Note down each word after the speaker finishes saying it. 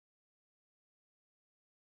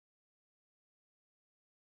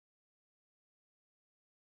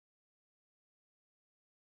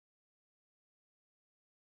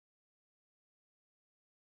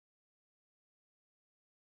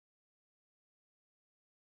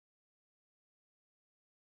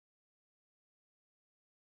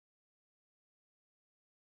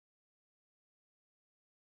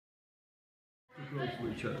close to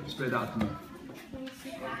each other. Spread out more.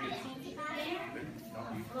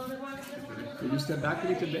 Can you step back a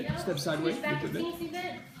little bit? Step sideways a little bit.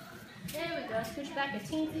 There we go. Scooch back a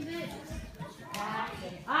teensy bit.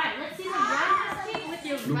 Alright, let's see the roundhouse kick with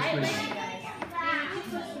your right leg, guys. Hey, keep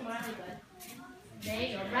pushing Marley, bud. There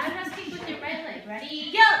you go. Roundhouse kick with your right leg.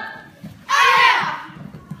 Ready, go!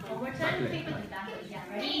 One more time. Kick with the back leg.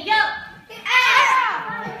 Yeah. Ready, go!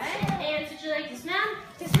 Alright, and switch your leg. Dismount.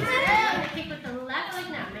 And kick with the left leg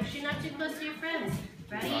now. Make sure you're not too close to your friends.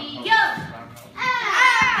 Ready, go!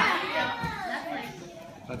 Left leg.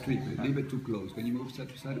 Patrick, leave it too close. Can you move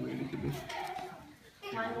sideways a little bit?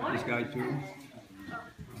 One more. This guy too.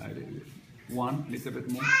 Right. One, little bit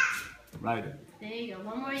more. Right. There you go.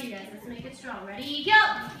 One more, you guys. Let's make it strong. Ready, go!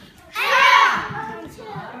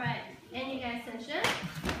 Alright. And you guys tension.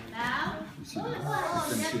 Now. Sit down.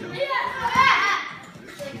 Sit down.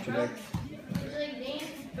 Put your leg.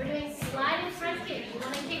 We're doing sliding front kick. You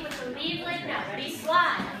want to kick with the lead leg now. Ready,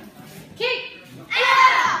 slide. Kick.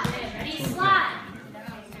 Good. Ready, slide.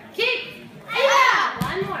 Kick.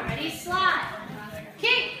 One more. Ready, slide.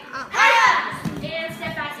 Kick. And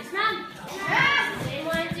step back. Dismount. Same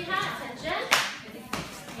one as you had. Attention.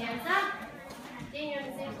 Hands up. Then you're in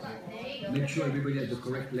the same spot. There you go. Make sure everybody has the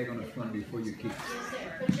correct leg on the front before you kick. Yes,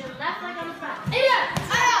 sir. Put your left leg on the front. Be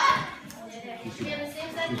on the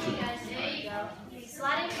same side as you guys. There you go.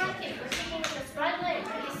 Sliding front kick. We're kicking with the front leg.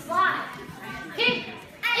 Ready? Slide. Kick.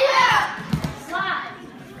 Slide.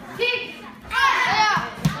 Kick.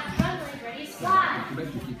 Front leg. Ready? Slide.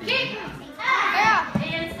 Kick.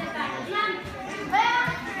 And step back. Jump.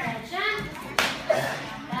 Attention.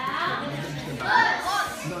 Down.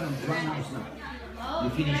 No, roundhouse now. You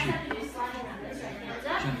finish it.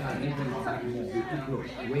 Chantal, make them back. You're too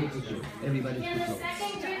close. Way too close. Everybody's too And the close.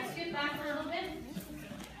 second group, scoot back a little bit.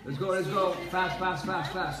 Let's go, let's go. Fast, fast,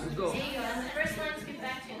 fast, fast. Let's go. There you go. And the first line, scoot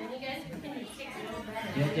back to. And then you guys can kick a little better.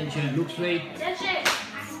 Pay attention. Look straight. Attention.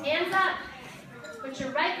 Hands up. Put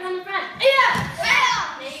your right foot on the front. There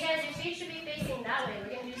you guys, your feet should be facing that way.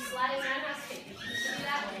 We're going to do sliding roundhouse kick. Your feet should be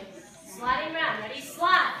that way. Sliding round. Ready?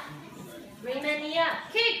 Slide. Bring that knee up.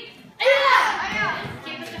 Kick.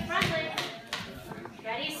 Kick with the front leg.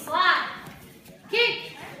 Ready? Slide.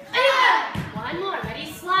 Kick. One more.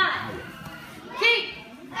 Ready? Slide. Kick.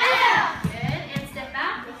 Good. And step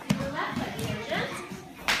back. Let's do the left leg. Attention.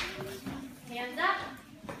 Hands up.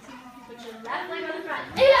 Put your left leg on the front.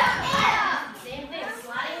 Same thing.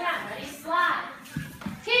 Sliding around. Ready? Slide.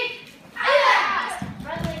 Kick.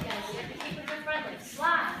 Front leg, guys. You have to kick with your front leg.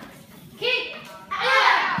 Slide. Kick.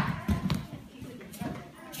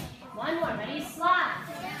 One more. Ready? Slide.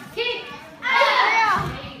 Kick.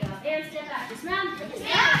 There you go. And step back. Dismount.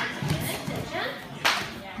 Attention.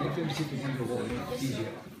 Make them sit against the wall. It's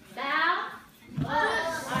easier. Bow.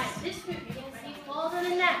 Alright, this group you're going to see fold on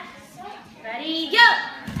the neck. Ready, go!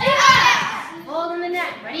 Fold on the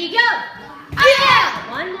neck. Ready, go!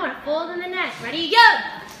 One more. Fold on the neck. Ready, go!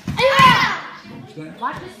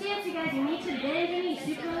 Watch the stance, you guys. You need to bend your knees.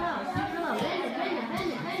 Super low. Super low. Bend it, bend it,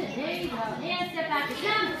 bend it, bend it. There you go. And step back.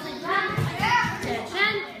 Attention.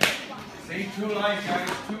 Same 2 lines, guys.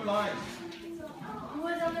 2 lines. Who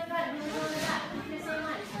was on the front? Who was on the back? Keep the same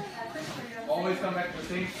line. Always come back to the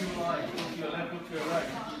same 2 lines. Look to your left, look to your right.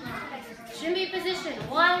 Shimmy position.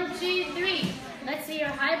 1, 2, 3. Let's see your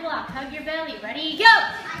high block. Hug your belly. Ready, go!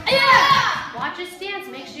 Watch your stance.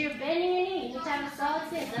 Make sure you're bending your knee. You need to have a solid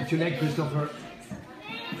stance. Put your leg, Christopher.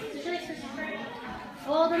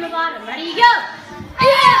 Fold on the bottom. Ready, go!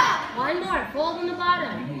 One more. Fold on the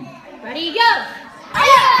bottom. Ready, go!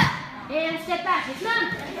 And step back. It's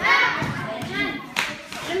none. Attention.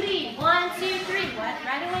 Shimmy. 1, 2, 3.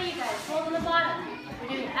 Right away, you guys. Fold on the bottom. We're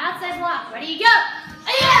doing outside block. Ready, go!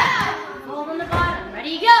 Fold on the bottom.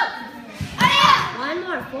 Ready, go! One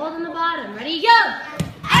more. Fold on the bottom. Ready, go!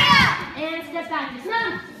 And step back. It's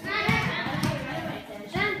none.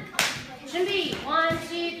 Attention. Shimmy. 1,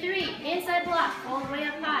 2, 3. Inside block. All the way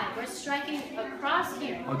up high. We're striking across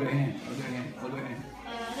here. Other hand, other hand, other hand.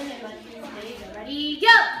 There you go. Ready,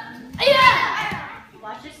 go!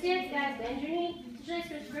 Watch your stance, guys. Bend your knee. There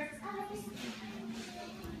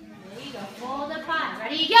you go. Fold up high.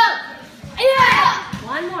 Ready, go!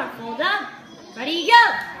 One more. Fold up. Ready, go!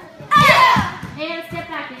 And step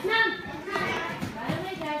back. It's none. Right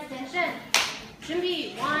away, guys. Attention.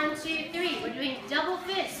 Shimmy. 1, 2, 3. We're doing double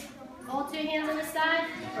fist. Hold 2 hands on the side.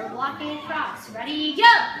 We're blocking across. Ready,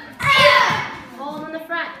 go! Fold on the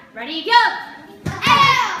front. Ready, go!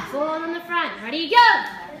 Fold on the front. Ready, go!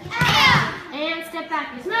 And step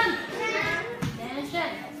back. It's none. Attention.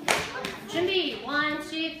 Shimmy. 1,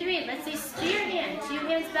 2, 3. Let's say steer hand. 2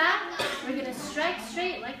 hands back. We're going to strike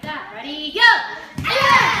straight like that. Ready, go!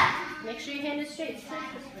 Make sure your hand is straight.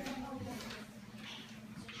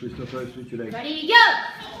 Christopher, switch your leg. Ready, go!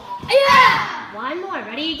 One more.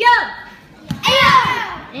 Ready, go!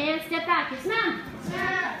 And step back. Yes, ma'am.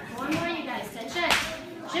 One more, you guys. Tension.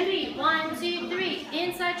 Shimmy. 1, 2, 3.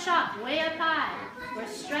 Inside chop. Way up high. We're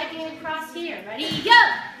striking across here. Ready, go!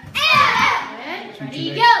 Good.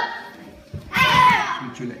 Ready, go!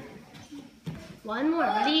 Switch your leg. One more.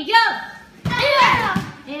 Ready, go!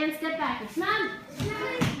 And step back. Yes, ma'am.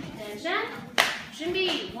 Tension.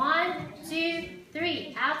 Shimmy. 1, 2,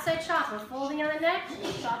 3. Outside chop. We're folding on the neck.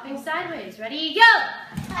 Chopping sideways. Ready, go!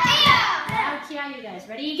 Now, kia, you guys.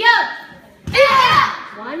 Ready, go!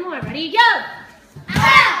 One more. Ready, go!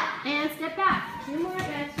 And step back. 2 more,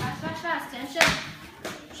 guys. Fast, fast, fast. Tension.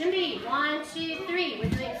 Shimmy. 1, 2, 3. We're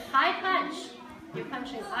doing high punch. You're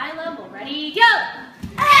punching eye level. Ready, go!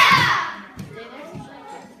 Stay there.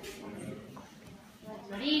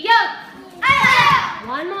 Ready, go!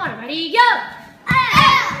 One more. Ready, go!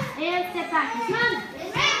 And step back. Yes, ma'am.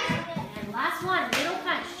 And last one. Middle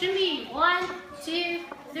punch. Shimmy. 1, 2,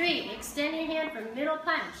 3. Extend your hand for middle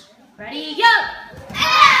punch. Ready, go!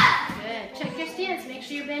 Good. Check your stance. Make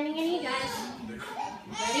sure you're bending your knee, guys.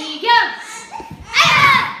 Ready, go!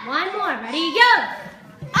 One more. Ready, go!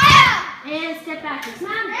 And step back. Yes,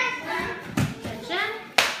 ma'am. Tension.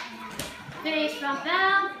 Face front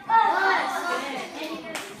bend. Good.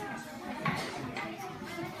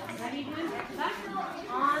 Ready, dude? Back.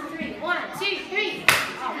 On 3. 1, 2, 3.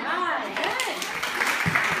 All right. Good.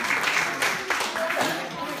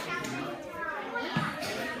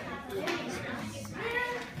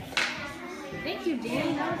 Thank you,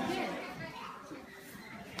 Danny. That was good.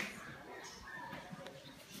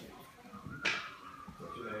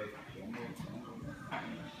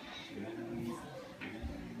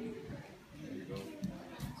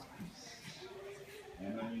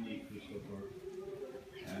 And on your knee, Christopher.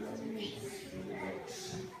 And on your knee.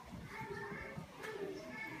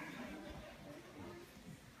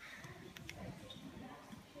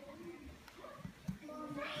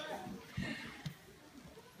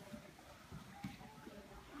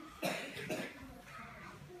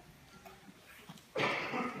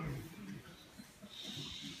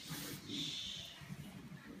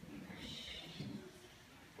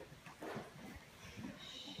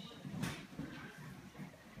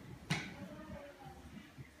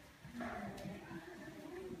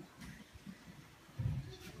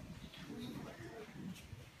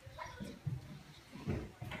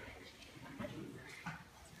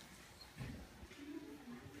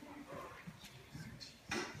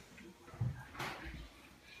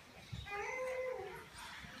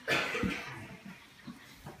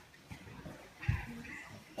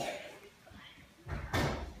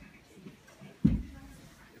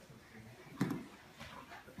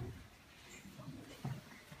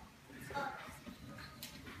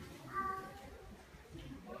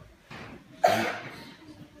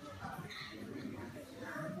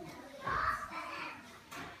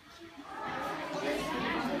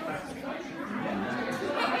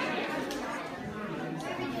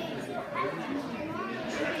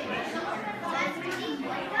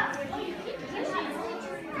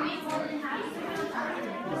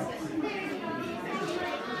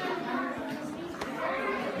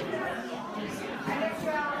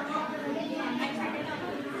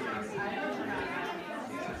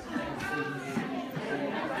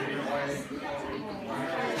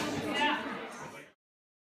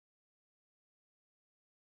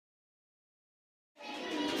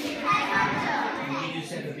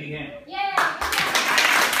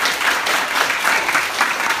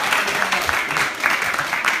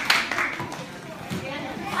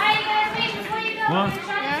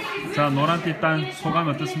 자, 노란띠 땅 소감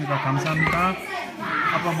어떻습니까? 감사합니다.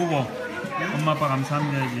 아빠 보고 엄마 아빠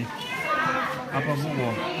감사합니다 해야지. 아빠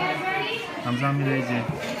보고 감사합니다 해야지.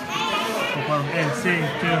 똑바로 say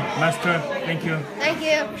to master thank you. Thank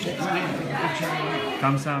you.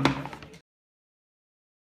 감사합니다.